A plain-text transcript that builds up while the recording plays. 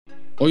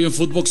Hoy en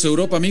Footbox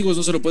Europa, amigos,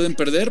 no se lo pueden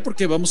perder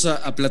porque vamos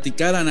a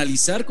platicar, a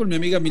analizar con mi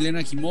amiga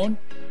Milena Jimón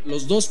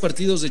los dos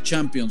partidos de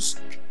Champions.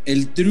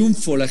 El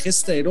triunfo, la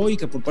gesta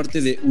heroica por parte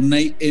de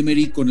Unai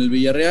Emery con el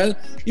Villarreal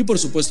y por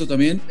supuesto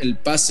también el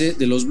pase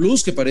de los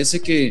Blues, que parece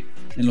que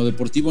en lo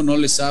deportivo no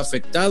les ha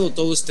afectado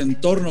todo este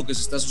entorno que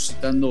se está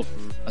suscitando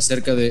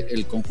acerca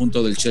del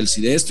conjunto del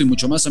Chelsea. De esto y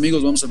mucho más,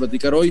 amigos, vamos a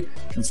platicar hoy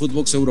en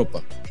Footbox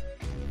Europa.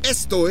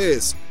 Esto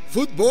es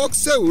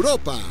Footbox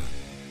Europa.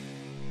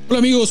 Hola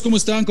amigos, ¿cómo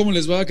están? ¿Cómo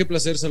les va? Qué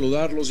placer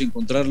saludarlos y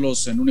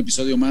encontrarlos en un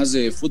episodio más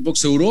de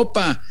Footbox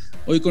Europa.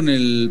 Hoy con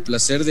el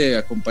placer de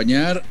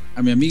acompañar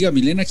a mi amiga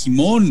Milena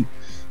Jimón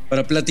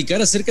para platicar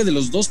acerca de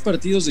los dos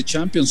partidos de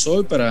Champions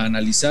hoy, para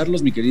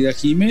analizarlos, mi querida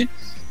Jime.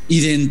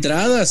 Y de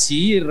entrada,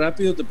 sí,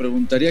 rápido te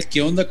preguntaría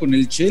qué onda con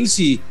el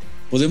Chelsea.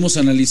 Podemos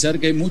analizar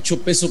que hay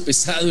mucho peso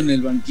pesado en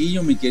el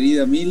banquillo, mi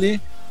querida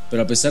Mile,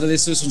 pero a pesar de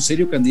eso es un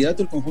serio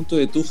candidato el conjunto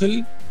de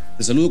Tuchel.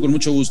 Te saludo con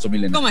mucho gusto,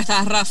 Milena. ¿Cómo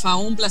estás, Rafa?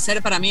 Un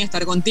placer para mí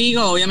estar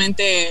contigo,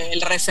 obviamente el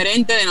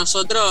referente de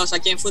nosotros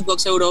aquí en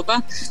Footbox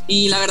Europa.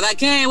 Y la verdad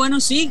que, bueno,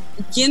 sí,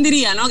 ¿quién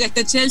diría, no? Que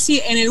este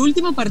Chelsea, en el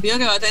último partido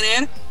que va a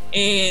tener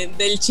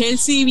del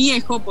Chelsea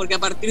viejo, porque a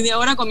partir de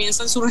ahora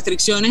comienzan sus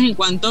restricciones en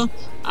cuanto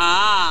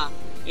a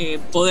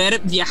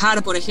poder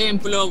viajar, por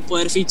ejemplo,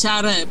 poder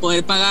fichar,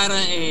 poder pagar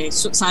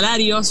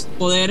salarios,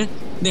 poder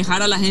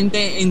dejar a la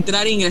gente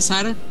entrar e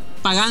ingresar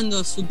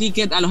pagando su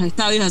ticket a los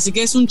estadios, así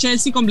que es un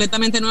Chelsea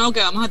completamente nuevo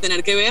que vamos a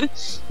tener que ver,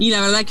 y la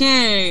verdad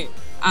que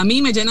a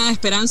mí me llena de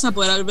esperanza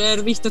poder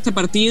haber visto este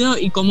partido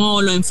y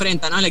cómo lo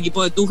enfrenta, ¿no?, el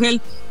equipo de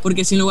Tuchel,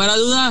 porque sin lugar a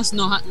dudas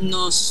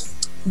nos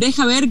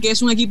deja ver que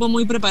es un equipo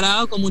muy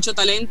preparado, con mucho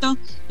talento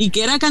y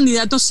que era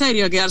candidato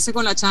serio a quedarse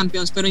con la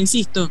Champions, pero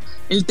insisto,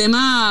 el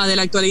tema de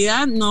la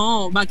actualidad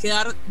no va a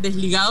quedar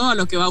desligado a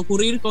lo que va a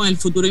ocurrir con el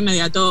futuro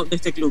inmediato de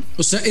este club.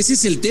 O sea, ese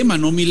es el tema,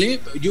 ¿no, Mile?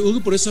 Yo creo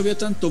que por eso había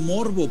tanto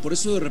morbo, por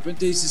eso de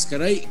repente dices,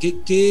 caray,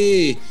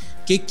 ¿qué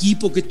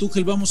equipo, qué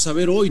Tuchel vamos a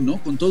ver hoy,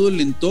 ¿no? Con todo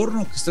el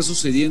entorno que está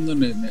sucediendo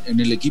en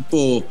el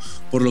equipo,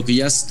 por lo que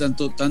ya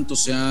tanto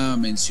se ha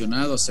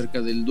mencionado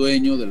acerca del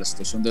dueño, de la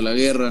situación de la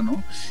guerra,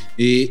 ¿no?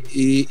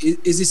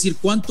 Es decir,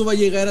 ¿cuánto va a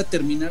llegar a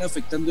terminar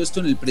afectando esto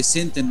en el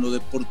presente, en lo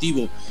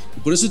deportivo? Y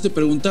por eso te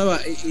preguntaba,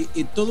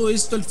 todo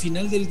esto al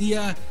final del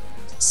día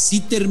sí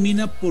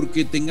termina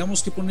porque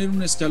tengamos que poner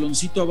un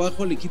escaloncito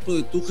abajo al equipo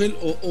de Tuchel,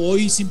 o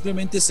hoy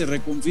simplemente se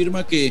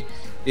reconfirma que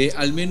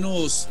al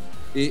menos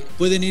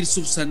pueden ir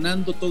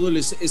subsanando todo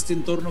este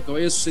entorno que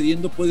vaya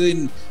sucediendo,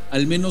 pueden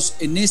al menos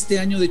en este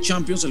año de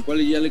Champions, al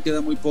cual ya le queda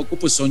muy poco,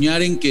 pues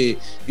soñar en que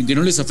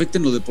no les afecte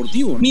en lo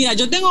deportivo, ¿no? Mira,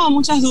 yo tengo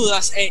muchas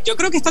dudas. Yo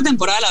creo que esta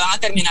temporada la van a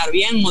terminar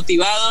bien,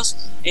 motivados.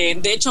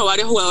 De hecho,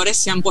 varios jugadores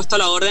se han puesto a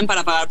la orden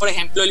para pagar, por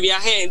ejemplo, el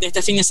viaje de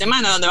este fin de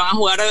semana, donde van a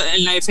jugar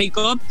en la FA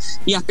Cup,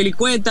 y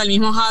Azpilicueta, el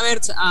mismo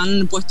Havertz,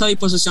 han puesto a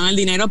disposición el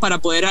dinero para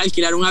poder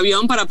alquilar un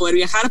avión, para poder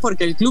viajar,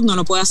 porque el club no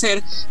lo puede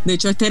hacer. De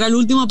hecho, este era el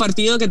último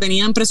partido que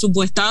tenían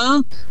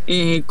presupuestado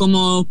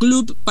como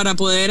club para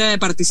poder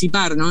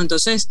participar, ¿no?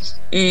 Entonces,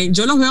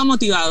 yo los veo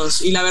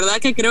motivados y la verdad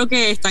que creo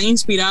que están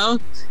inspirados,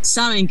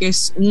 saben que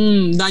es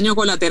un daño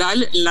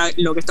colateral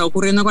lo que está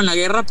ocurriendo con la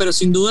guerra, pero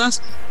sin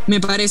dudas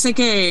me parece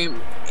que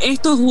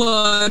estos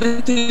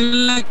jugadores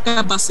tienen la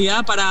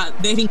capacidad para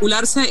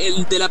desvincularse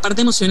de la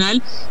parte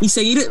emocional y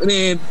seguir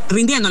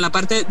rindiendo en la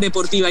parte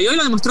deportiva, y hoy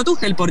lo demostró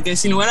Tuchel, porque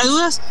sin lugar a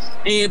dudas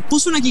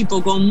puso un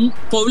equipo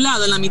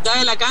poblado en la mitad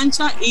de la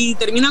cancha y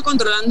termina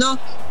controlando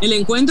el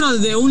encuentro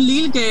de un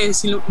Lille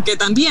que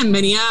también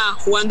venía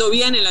jugando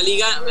bien en la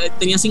liga,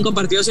 tenía 5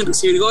 partidos sin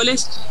recibir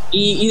goles,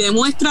 y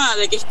demuestra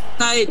de que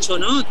está hecho,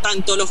 ¿no?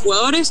 Tanto los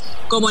jugadores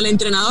como el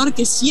entrenador,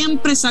 que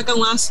siempre saca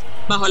un as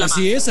bajo la mano.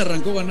 Así es,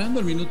 arrancó ganando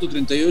al minuto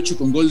 38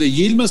 con gol de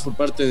Yilmaz por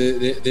parte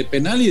de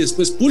penal, y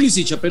después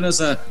Pulisic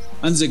apenas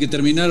antes de que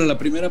terminara la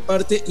primera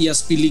parte, y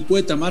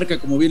Azpilicueta marca,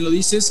 como bien lo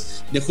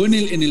dices, dejó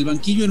en el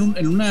banquillo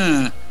en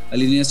una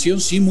alineación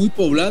sí muy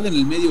poblada en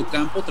el medio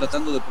campo,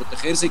 tratando de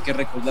protegerse. Hay que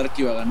recordar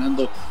que iba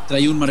ganando,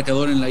 traía un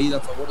marcador en la ida a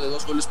favor de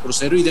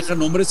 2-0, y deja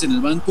nombres en el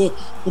banco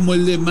como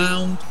el de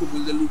Mount, como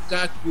el de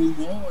Lukaku,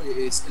 ¿no?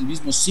 El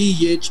mismo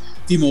Ziyech,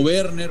 Timo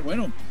Werner,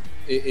 bueno,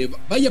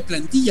 vaya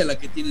plantilla la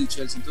que tiene el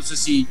Chelsea. Entonces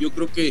sí, yo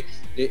creo que,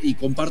 y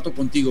comparto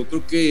contigo,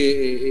 creo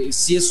que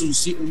sí es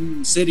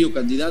un serio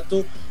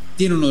candidato.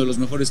 Tiene uno de los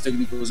mejores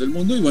técnicos del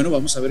mundo, y bueno,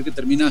 vamos a ver qué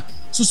termina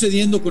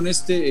sucediendo con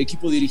este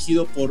equipo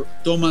dirigido por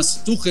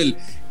Thomas Tuchel.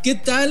 ¿Qué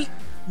tal,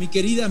 mi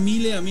querida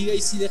Mile, amiga?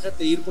 Y sí,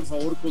 déjate ir, por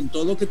favor, con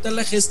todo. ¿Qué tal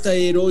la gesta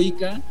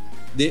heroica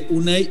de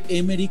Unai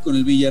Emery con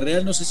el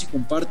Villarreal? No sé si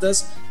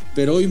compartas,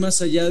 pero hoy,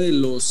 más allá de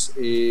los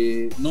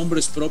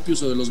nombres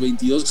propios o de los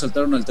 22 que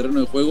saltaron al terreno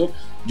de juego,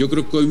 yo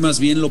creo que hoy más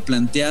bien lo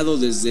planteado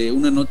desde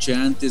una noche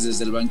antes,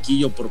 desde el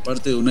banquillo por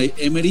parte de Unai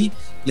Emery,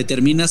 le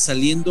termina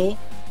saliendo,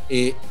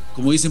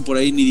 como dicen por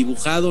ahí, ni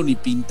dibujado, ni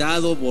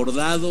pintado,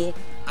 bordado,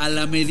 a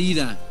la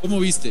medida. ¿Cómo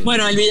viste?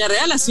 Bueno, el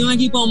Villarreal ha sido un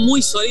equipo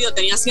muy sólido,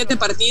 tenía 7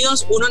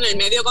 partidos, uno en el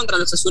medio contra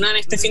los Osasuna en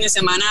este fin de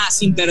semana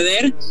sin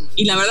perder,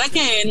 y la verdad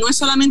que no es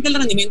solamente el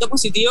rendimiento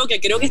positivo,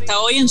 que creo que está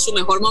hoy en su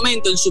mejor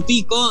momento, en su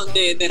pico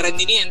de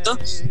rendimiento,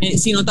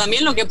 sino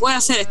también lo que puede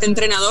hacer este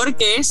entrenador,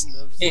 que es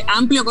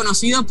amplio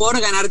conocido por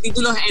ganar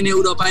títulos en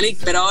Europa League,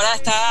 pero ahora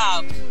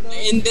está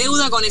en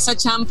deuda con esa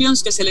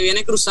Champions que se le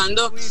viene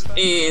cruzando,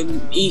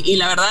 y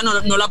la verdad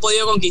no la ha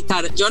podido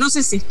conquistar. Yo no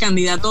sé si es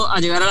candidato a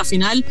llegar a la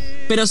final,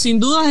 pero sin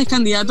duda es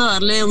candidato a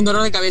darle un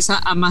dolor de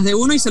cabeza a más de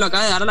uno, y se lo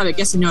acaba de dar a la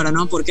vecchia señora,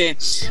 ¿no? Porque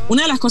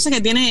una de las cosas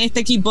que tiene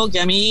este equipo, que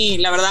a mí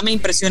la verdad me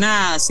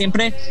impresiona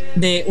siempre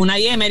de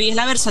Unai Emery, es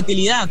la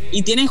versatilidad,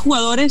 y tienen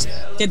jugadores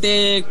que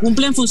te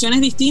cumplen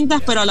funciones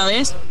distintas, pero a la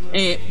vez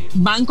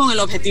van con el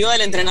objetivo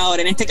del entrenador.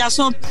 En este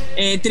caso,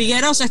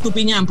 Trigueros,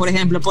 Estupiñán, por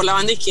ejemplo, por la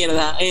banda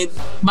izquierda,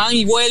 van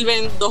y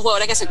vuelven, dos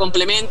jugadores que se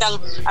complementan,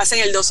 hacen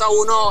el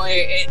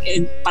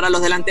 2-1 para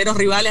los delanteros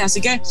rivales, así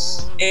que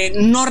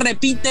no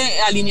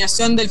repite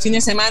alineación del fin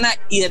de semana,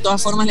 y de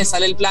todas formas le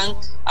sale el plan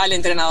al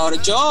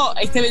entrenador. Yo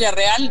este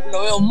Villarreal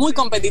lo veo muy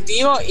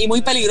competitivo y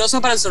muy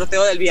peligroso para el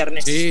sorteo del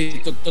viernes. Sí,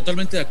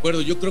 totalmente de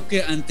acuerdo. Yo creo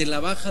que ante la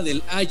baja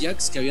del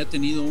Ajax, que había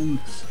tenido un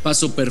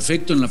paso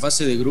perfecto en la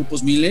fase de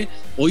grupos, Mile,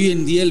 hoy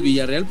en día el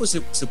Villarreal pues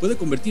se puede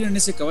convertir en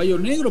ese caballo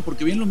negro,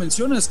 porque bien lo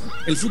mencionas,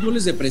 el fútbol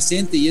es de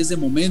presente y es de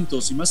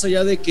momentos, y más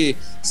allá de que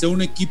sea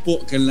un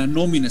equipo que en la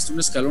nómina esté un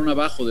escalón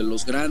abajo de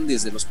los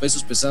grandes, de los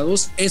pesos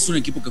pesados, es un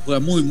equipo que juega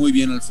muy muy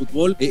bien al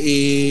fútbol.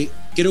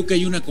 Creo que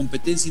hay una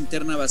competencia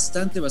interna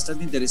bastante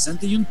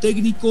interesante, y un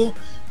técnico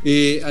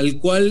al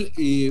cual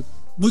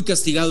muy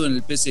castigado en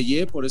el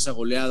PSG por esa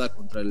goleada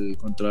contra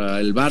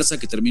el Barça,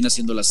 que termina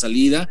siendo la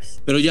salida,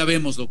 pero ya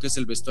vemos lo que es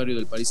el vestuario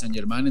del Paris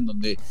Saint-Germain, en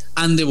donde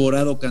han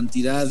devorado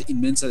cantidad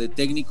inmensa de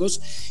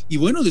técnicos, y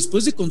bueno,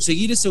 después de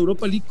conseguir esa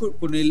Europa League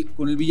con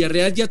el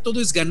Villarreal, ya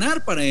todo es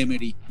ganar para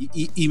Emery,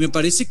 y me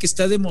parece que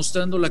está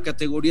demostrando la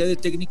categoría de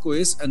técnico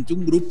es ante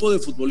un grupo de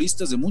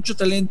futbolistas de mucho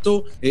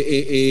talento,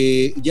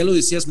 ya lo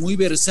decías, muy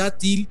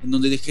versátil, en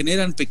donde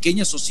generan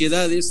pequeñas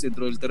sociedades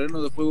dentro del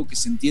terreno de juego que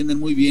se entienden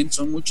muy bien,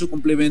 son muchos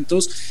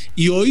complementos.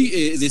 Y hoy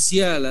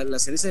decía la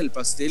cereza del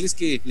pastel es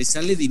que le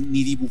sale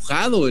ni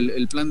dibujado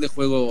el plan de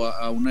juego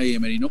a Unai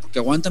Emery, ¿no? Porque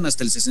aguantan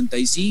hasta el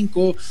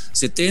 65,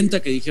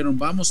 70, que dijeron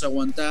vamos a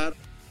aguantar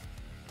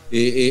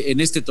en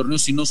este torneo,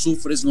 si no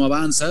sufres no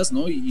avanzas,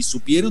 ¿no? Y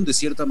supieron de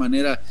cierta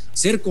manera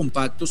ser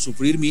compactos,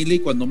 sufrir Mille, y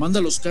cuando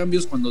manda los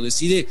cambios, cuando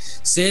decide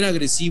ser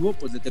agresivo,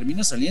 pues le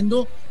termina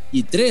saliendo,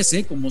 y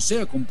 3, como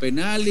sea, con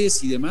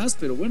penales y demás,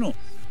 pero bueno,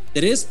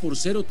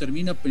 3-0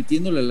 termina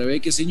metiéndole a la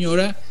vecchia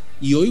señora.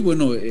 Y hoy,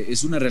 bueno,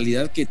 es una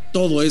realidad que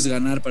todo es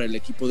ganar para el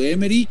equipo de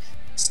Emery.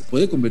 Se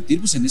puede convertir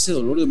pues en ese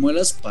dolor de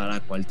muelas para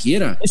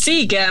cualquiera.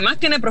 Sí, que además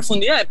tiene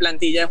profundidad de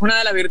plantilla, es una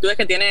de las virtudes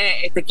que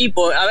tiene este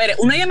equipo. A ver,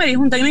 Unai Emery es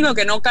un técnico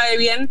que no cae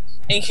bien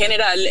en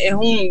general, es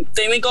un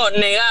técnico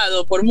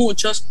negado por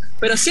muchos,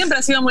 pero siempre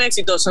ha sido muy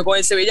exitoso. Con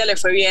el Sevilla le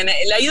fue bien,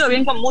 le ha ido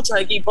bien con muchos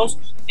equipos,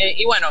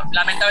 y bueno,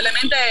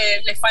 lamentablemente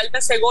le falta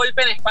ese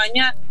golpe en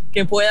España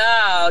que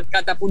pueda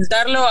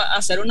catapultarlo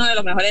a ser uno de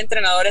los mejores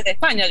entrenadores de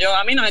España.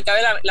 A mí no me cabe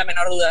la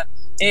menor duda.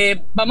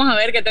 Vamos a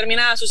ver qué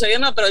termina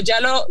sucediendo, pero ya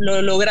lo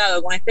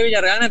logrado con este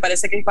Villarreal me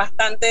parece que es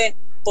bastante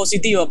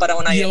positivo para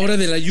Unai. Y ahora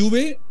de la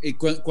Juve,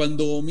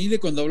 cuando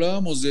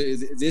hablábamos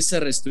de esa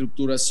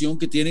reestructuración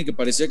que tiene, que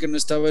parecía que no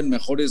estaba en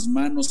mejores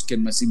manos que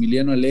en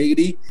Massimiliano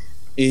Allegri,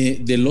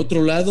 del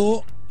otro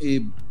lado,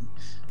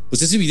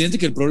 pues es evidente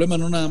que el problema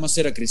no nada más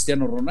era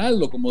Cristiano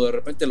Ronaldo, como de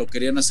repente lo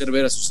querían hacer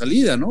ver a su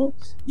salida, ¿no?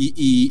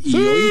 Y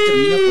hoy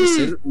termina por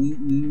ser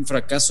un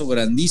fracaso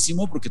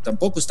grandísimo, porque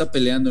tampoco está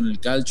peleando en el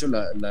calcio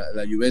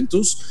la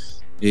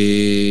Juventus,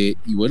 y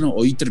bueno,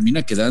 hoy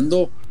termina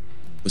quedando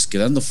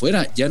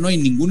fuera. Ya no hay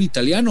ningún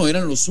italiano,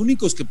 eran los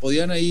únicos que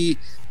podían ahí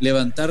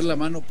levantar la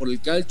mano por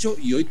el calcio,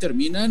 y hoy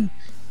terminan,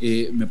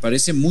 me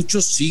parece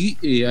mucho, sí,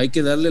 hay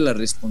que darle la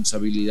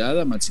responsabilidad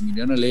a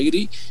Massimiliano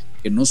Allegri,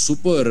 que no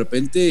supo de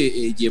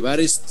repente llevar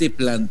este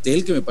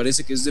plantel, que me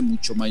parece que es de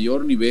mucho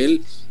mayor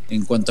nivel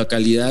en cuanto a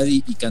calidad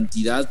y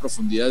cantidad,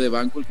 profundidad de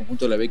banco, el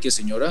conjunto de la vecchia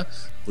señora,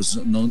 pues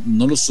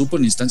no lo supo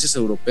en instancias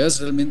europeas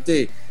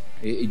realmente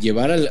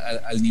llevar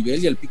al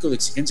nivel y al pico de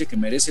exigencia que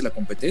merece la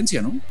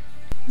competencia, ¿no?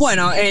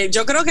 Bueno,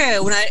 yo creo que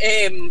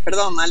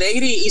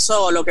Allegri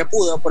hizo lo que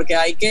pudo, porque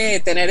hay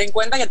que tener en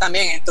cuenta que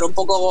también entró un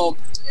poco,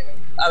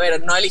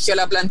 no eligió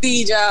la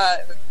plantilla,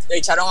 le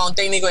echaron a un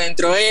técnico y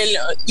entró él,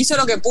 hizo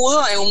lo que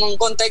pudo en un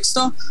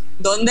contexto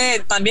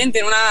donde también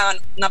tiene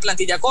una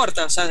plantilla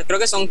corta, o sea, creo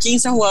que son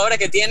 15 jugadores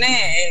que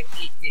tiene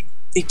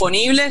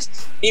disponibles,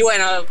 y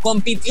bueno,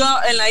 compitió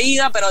en la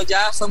ida, pero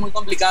ya fue muy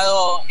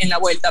complicado en la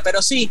vuelta.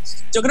 Pero sí,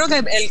 yo creo que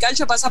el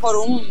calcio pasa por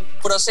un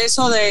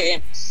proceso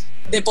de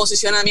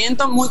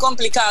posicionamiento muy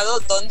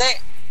complicado, donde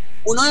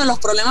uno de los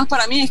problemas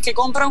para mí es que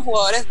compran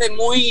jugadores de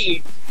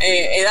muy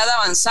edad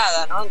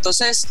avanzada, ¿no?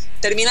 Entonces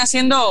termina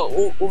siendo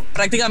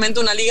prácticamente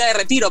una liga de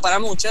retiro para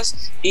muchos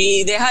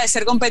y deja de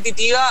ser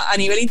competitiva a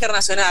nivel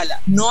internacional,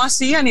 no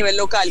así a nivel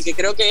local, que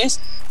creo que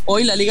es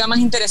hoy la liga más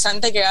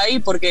interesante que hay,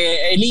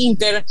 porque el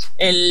Inter,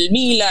 el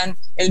Milan,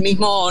 el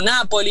mismo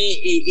Napoli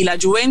y la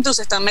Juventus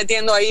se están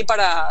metiendo ahí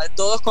para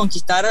todos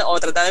conquistar o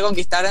tratar de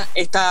conquistar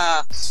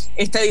esta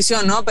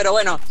edición, ¿no? Pero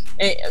bueno,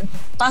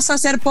 pasa a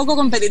ser poco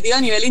competitiva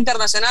a nivel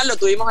internacional. Lo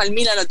tuvimos al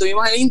Milan, lo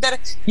tuvimos al Inter,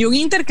 y un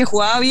Inter que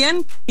jugaba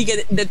bien y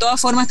que de todas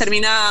formas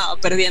termina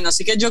perdiendo.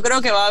 Así que yo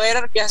creo que va a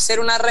haber que hacer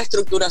una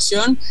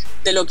reestructuración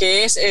de lo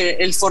que es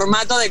el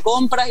formato de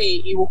compras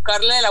y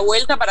buscarle la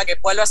vuelta para que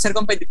vuelva a ser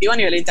competitivo a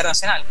nivel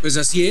internacional. Pues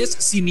así es,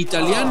 sin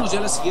italianos, ya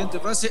la siguiente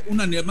frase,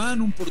 un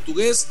alemán, un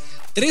portugués,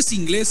 3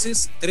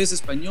 ingleses, 3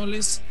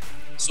 españoles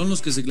son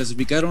los que se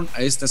clasificaron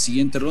a esta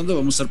siguiente ronda.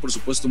 Vamos a estar, por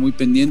supuesto, muy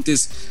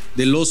pendientes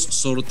de los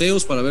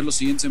sorteos para ver los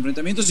siguientes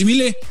enfrentamientos. Y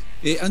Mile,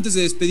 antes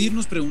de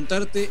despedirnos,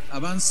 preguntarte,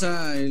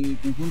 ¿avanza el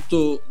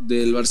conjunto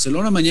del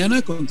Barcelona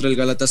mañana contra el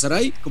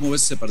Galatasaray? ¿Cómo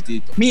ves ese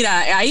partidito?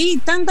 Mira, hay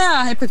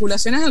tantas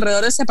especulaciones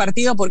alrededor de ese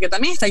partido porque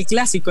también está el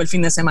clásico el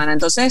fin de semana.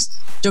 Entonces,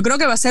 yo creo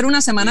que va a ser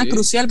una semana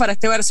crucial para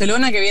este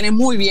Barcelona, que viene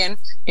muy bien.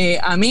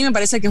 A mí me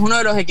parece que es uno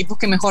de los equipos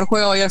que mejor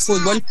juega hoy al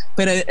fútbol,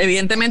 pero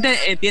evidentemente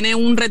tiene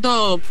un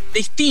reto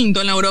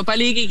distinto en la Europa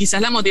League y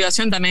quizás la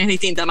motivación también es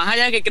distinta. Más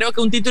allá de que creo que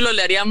un título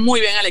le haría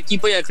muy bien al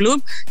equipo y al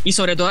club, y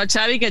sobre todo a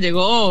Xavi, que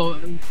llegó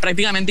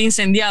prácticamente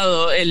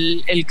incendiado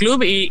el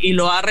club y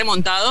lo ha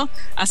remontado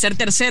a ser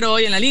tercero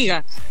hoy en la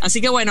liga. Así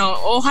que bueno,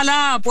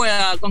 ojalá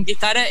pueda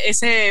conquistar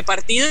ese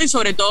partido y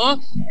sobre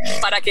todo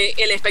para que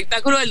el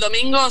espectáculo del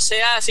domingo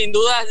sea sin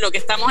duda lo que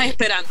estamos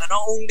esperando,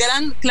 ¿no? Un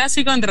gran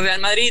clásico entre Real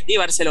Madrid y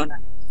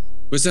Barcelona.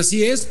 Pues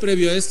así es,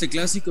 previo a este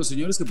clásico,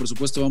 señores, que por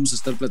supuesto vamos a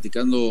estar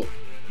platicando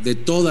de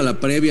toda la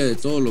previa, de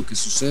todo lo que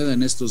suceda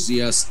en estos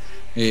días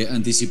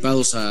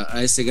anticipados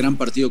a ese gran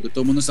partido que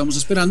todo el mundo estamos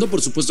esperando.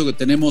 Por supuesto que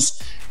tenemos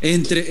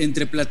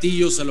entre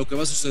platillos a lo que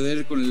va a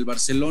suceder con el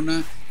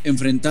Barcelona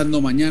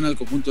enfrentando mañana al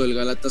conjunto del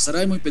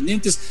Galatasaray, muy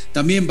pendientes.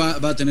 También va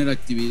a tener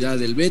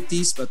actividad el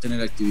Betis, va a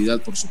tener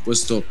actividad, por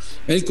supuesto,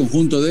 el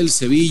conjunto del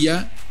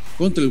Sevilla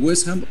contra el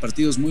West Ham,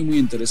 partidos muy muy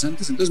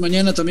interesantes. Entonces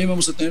mañana también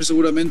vamos a tener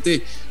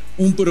seguramente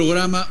un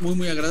programa muy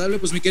muy agradable.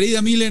 Pues mi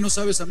querida Mile, no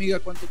sabes, amiga,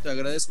 cuánto te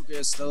agradezco que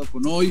hayas estado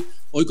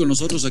hoy con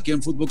nosotros aquí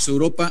en Footbox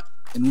Europa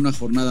en una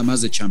jornada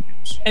más de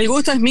Champions. El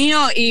gusto es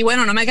mío y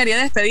bueno, no me quería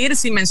despedir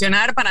sin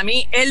mencionar, para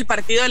mí el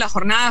partido de la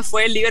jornada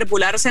fue el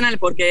Liverpool-Arsenal,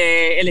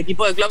 porque el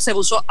equipo del club se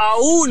puso a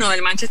 1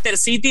 del Manchester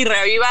City y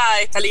reaviva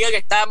esta liga que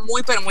está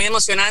muy pero muy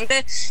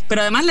emocionante,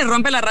 pero además le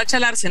rompe la racha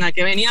al Arsenal,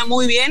 que venía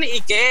muy bien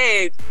y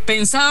que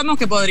pensábamos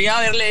que podría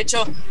haberle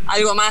hecho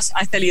algo más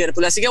a este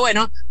Liverpool. Así que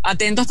bueno,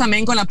 atentos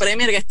también con la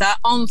Premier, que está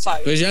on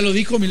fire. Pues ya lo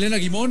dijo Milena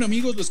Guimón,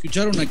 amigos, lo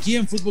escucharon aquí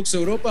en Footbox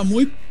Europa,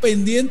 muy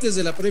pendientes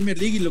de la Premier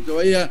League y lo que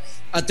vaya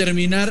a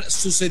terminar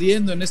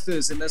sucediendo en este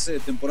desenlace de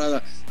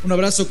temporada. Un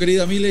abrazo,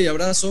 querida Mile, y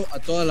abrazo a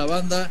toda la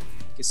banda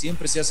que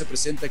siempre se hace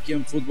presente aquí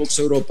en Footbox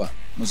Europa.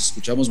 Nos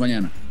escuchamos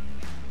mañana.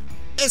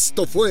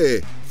 Esto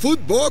fue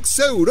Footbox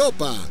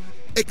Europa,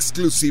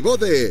 exclusivo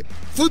de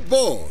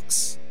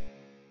Footbox.